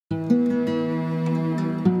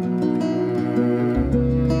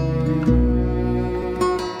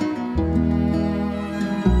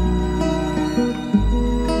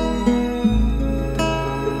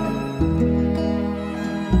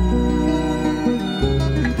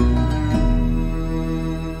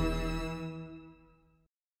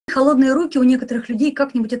холодные руки у некоторых людей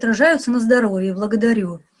как-нибудь отражаются на здоровье,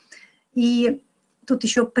 благодарю. И тут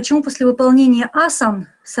еще, почему после выполнения асан,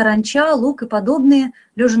 саранча, лук и подобные,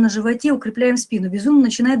 лежа на животе, укрепляем спину. Безумно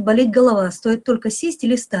начинает болеть голова, стоит только сесть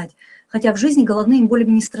или встать, хотя в жизни головными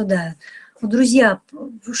болями не страдаю. Вот, друзья,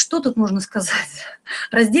 что тут можно сказать?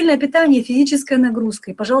 Раздельное питание, физическая нагрузка.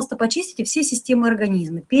 И, пожалуйста, почистите все системы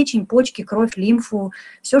организма. Печень, почки, кровь, лимфу,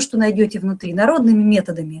 все, что найдете внутри, народными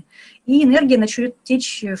методами. И энергия начнет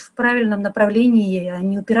течь в правильном направлении, а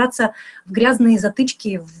не упираться в грязные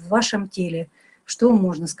затычки в вашем теле. Что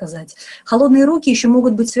можно сказать? Холодные руки еще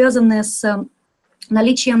могут быть связаны с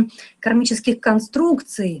наличием кармических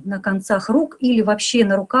конструкций на концах рук или вообще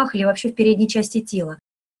на руках, или вообще в передней части тела.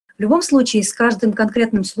 В любом случае, с каждым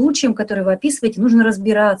конкретным случаем, который вы описываете, нужно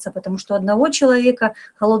разбираться, потому что у одного человека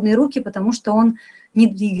холодные руки, потому что он не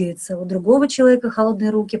двигается, у другого человека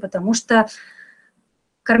холодные руки, потому что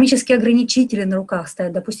кармические ограничители на руках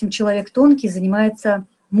стоят. Допустим, человек тонкий занимается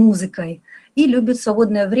музыкой и любит в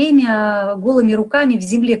свободное время голыми руками в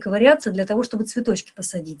земле ковыряться для того, чтобы цветочки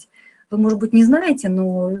посадить. Вы, может быть, не знаете,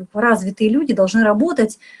 но развитые люди должны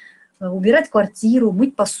работать, убирать квартиру,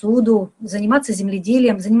 мыть посуду, заниматься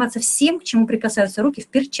земледелием, заниматься всем, к чему прикасаются руки в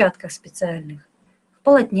перчатках специальных, в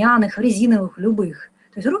полотняных, в резиновых, любых.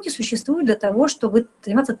 То есть руки существуют для того, чтобы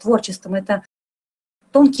заниматься творчеством. Это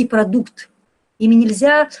тонкий продукт. Ими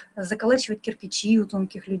нельзя заколачивать кирпичи у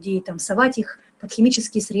тонких людей, там, совать их под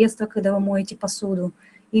химические средства, когда вы моете посуду,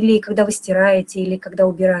 или когда вы стираете, или когда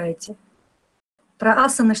убираете. Про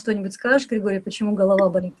асаны что-нибудь скажешь, Григорий, почему голова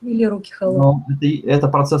болит или руки холодные? Ну, это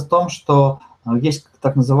процесс в том, что есть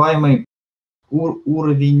так называемый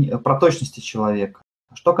уровень проточности человека.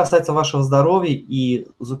 Что касается вашего здоровья и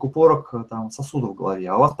закупорок там, сосудов в голове,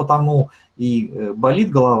 а у вас потому и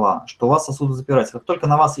болит голова, что у вас сосуды запираются. Как только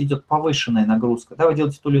на вас идет повышенная нагрузка, когда вы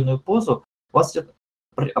делаете ту или иную позу, у вас идет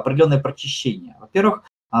определенное прочищение. Во-первых,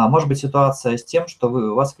 может быть ситуация с тем, что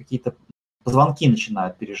у вас какие-то позвонки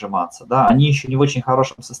начинают пережиматься, да, они еще не в очень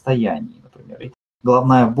хорошем состоянии, например. И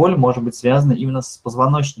головная боль может быть связана именно с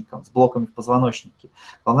позвоночником, с блоками в позвоночнике.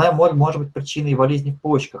 Головная боль может быть причиной болезни в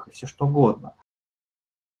почках и все что угодно.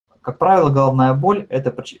 Как правило, головная боль,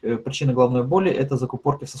 причина головной боли – это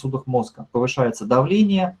закупорки в сосудах мозга. Повышается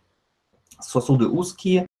давление, сосуды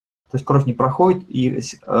узкие, то есть кровь не проходит, и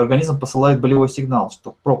организм посылает болевой сигнал,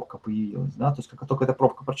 что пробка появилась. Да? То есть как только эта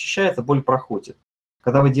пробка прочищается, боль проходит.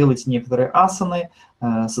 Когда вы делаете некоторые асаны,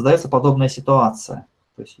 создается подобная ситуация.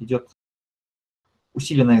 То есть идет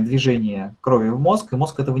усиленное движение крови в мозг, и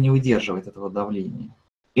мозг этого не выдерживает, этого давления.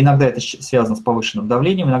 Иногда это связано с повышенным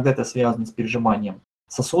давлением, иногда это связано с пережиманием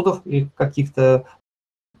сосудов и каких-то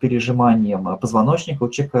пережиманием позвоночника. У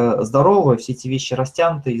человека здорового все эти вещи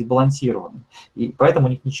растянуты и сбалансированы, и поэтому у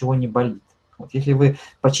них ничего не болит. Вот если вы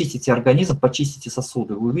почистите организм, почистите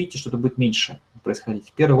сосуды, вы увидите, что это будет меньше происходить.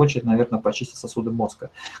 В первую очередь, наверное, почистить сосуды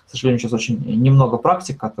мозга. К сожалению, сейчас очень немного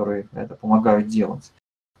практик, которые это помогают делать.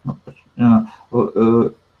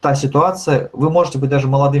 Та ситуация, вы можете быть даже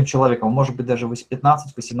молодым человеком, может быть даже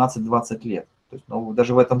 15, 18, 20 лет. То есть,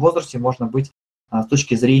 даже в этом возрасте можно быть с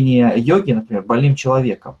точки зрения йоги, например, больным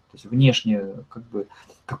человеком. То есть внешне,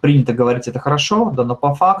 как принято говорить, это хорошо, да, но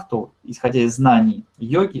по факту, исходя из знаний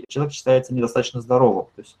йоги, человек считается недостаточно здоровым,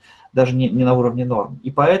 то есть даже не на уровне норм.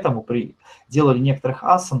 И поэтому при делании некоторых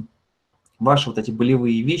асан ваши вот эти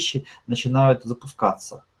болевые вещи начинают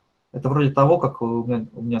запускаться. Это вроде того, как у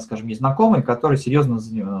меня, скажем, есть знакомый, который серьезно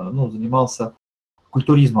занимался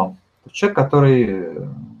культуризмом. Человек, который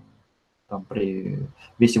там, при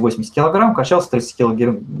весе 80 килограмм качался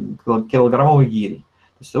 30-килограммовой гирей.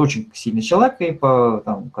 То есть очень сильный человек, и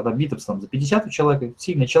когда бицепс за 50 у человека,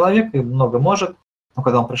 сильный человек и много может, но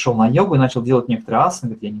когда он пришел на йогу и начал делать некоторые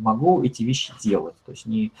асаны, говорит, я не могу эти вещи делать. То есть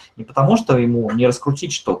не потому, что ему не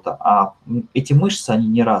раскрутить что-то, а эти мышцы, они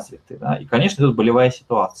не развиты. Да? И, конечно, тут болевая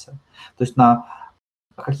ситуация. То есть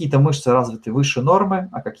какие-то мышцы развиты выше нормы,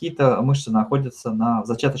 а какие-то мышцы находятся в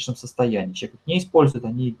зачаточном состоянии. Человек их не использует,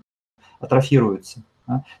 они атрофируются.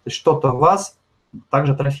 Да? То есть что-то в вас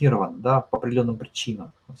также атрофировано, да, по определенным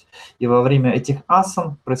причинам. И во время этих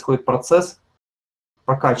асан происходит процесс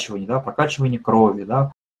прокачивания, да, прокачивания крови,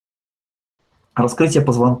 да, раскрытия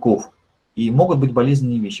позвонков. И могут быть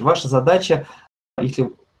болезненные вещи. Ваша задача,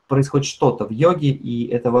 если происходит что-то в йоге, и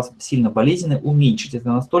это у вас сильно болезненно, уменьшить это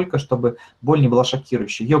настолько, чтобы боль не была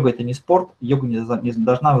шокирующей. Йога – это не спорт, йога не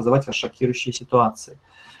должна вызывать вас шокирующие ситуации.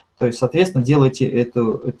 То есть, соответственно, делайте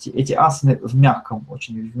эти асаны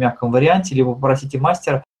очень в мягком варианте, либо попросите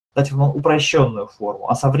мастера дать вам упрощенную форму.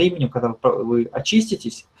 А со временем, когда вы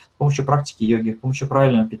очиститесь с помощью практики йоги, с помощью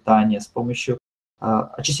правильного питания, с помощью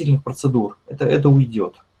очистительных процедур, это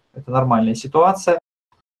уйдет. Это нормальная ситуация.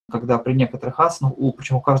 когда при некоторых асанах,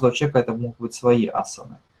 почему у каждого человека это могут быть свои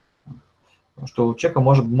асаны. Потому что у человека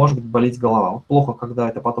может быть болеть голова. Вот плохо, когда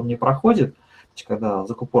это потом не проходит, когда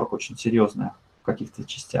закупорка очень серьезная в каких-то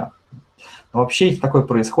частях. Но вообще, если такое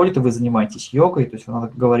происходит, и вы занимаетесь йогой, то есть вы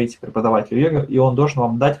надо говорить преподавателю йоги, и он должен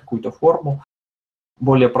вам дать какую-то форму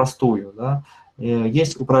более простую. Да?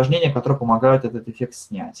 Есть упражнения, которые помогают этот эффект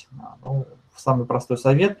снять. Ну, самый простой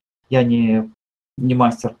совет, я не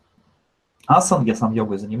мастер асан, я сам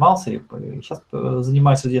йогой занимался, и сейчас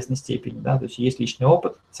занимаюсь в известной степени. Да? То есть есть личный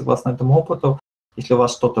опыт, согласно этому опыту, если у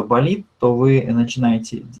вас что-то болит, то вы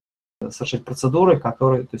начинаете совершать процедуры,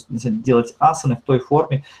 которые, то есть делать асаны в той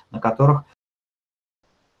форме, на которых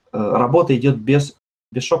работа идет без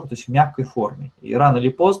шока, то есть в мягкой форме. И рано или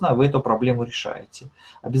поздно вы эту проблему решаете.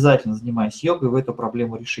 Обязательно, занимаясь йогой, вы эту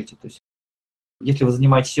проблему решите. То есть если вы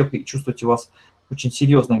занимаетесь йогой и чувствуете у вас очень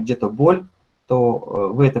серьезная где-то боль, то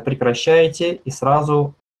вы это прекращаете, и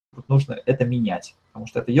сразу нужно это менять. Потому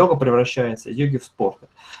что эта йога превращается из йоги в спорт. То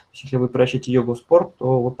есть, если вы превращаете йогу в спорт,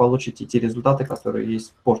 то вы получите те результаты, которые есть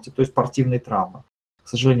в спорте, то есть спортивные травмы. К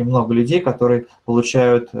сожалению, много людей, которые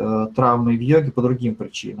получают травмы в йоге по другим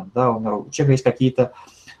причинам. Да, у человека есть какие-то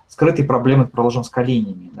скрытые проблемы, предположим, с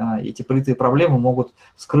коленями. Да, и эти скрытые проблемы могут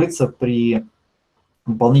скрыться при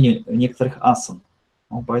выполнении некоторых асан.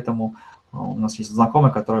 Ну, поэтому у нас есть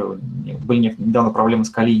знакомые, которые были недавно проблемы с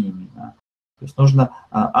коленями. Да. То есть нужно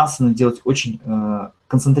асаны делать очень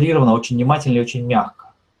концентрированно, очень внимательно и очень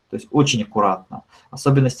мягко. То есть очень аккуратно.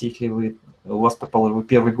 Особенности, если у вас, предположим, вы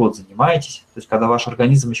первый год занимаетесь, то есть когда ваш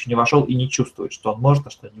организм еще не вошел и не чувствует, что он может, а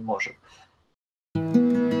что не может.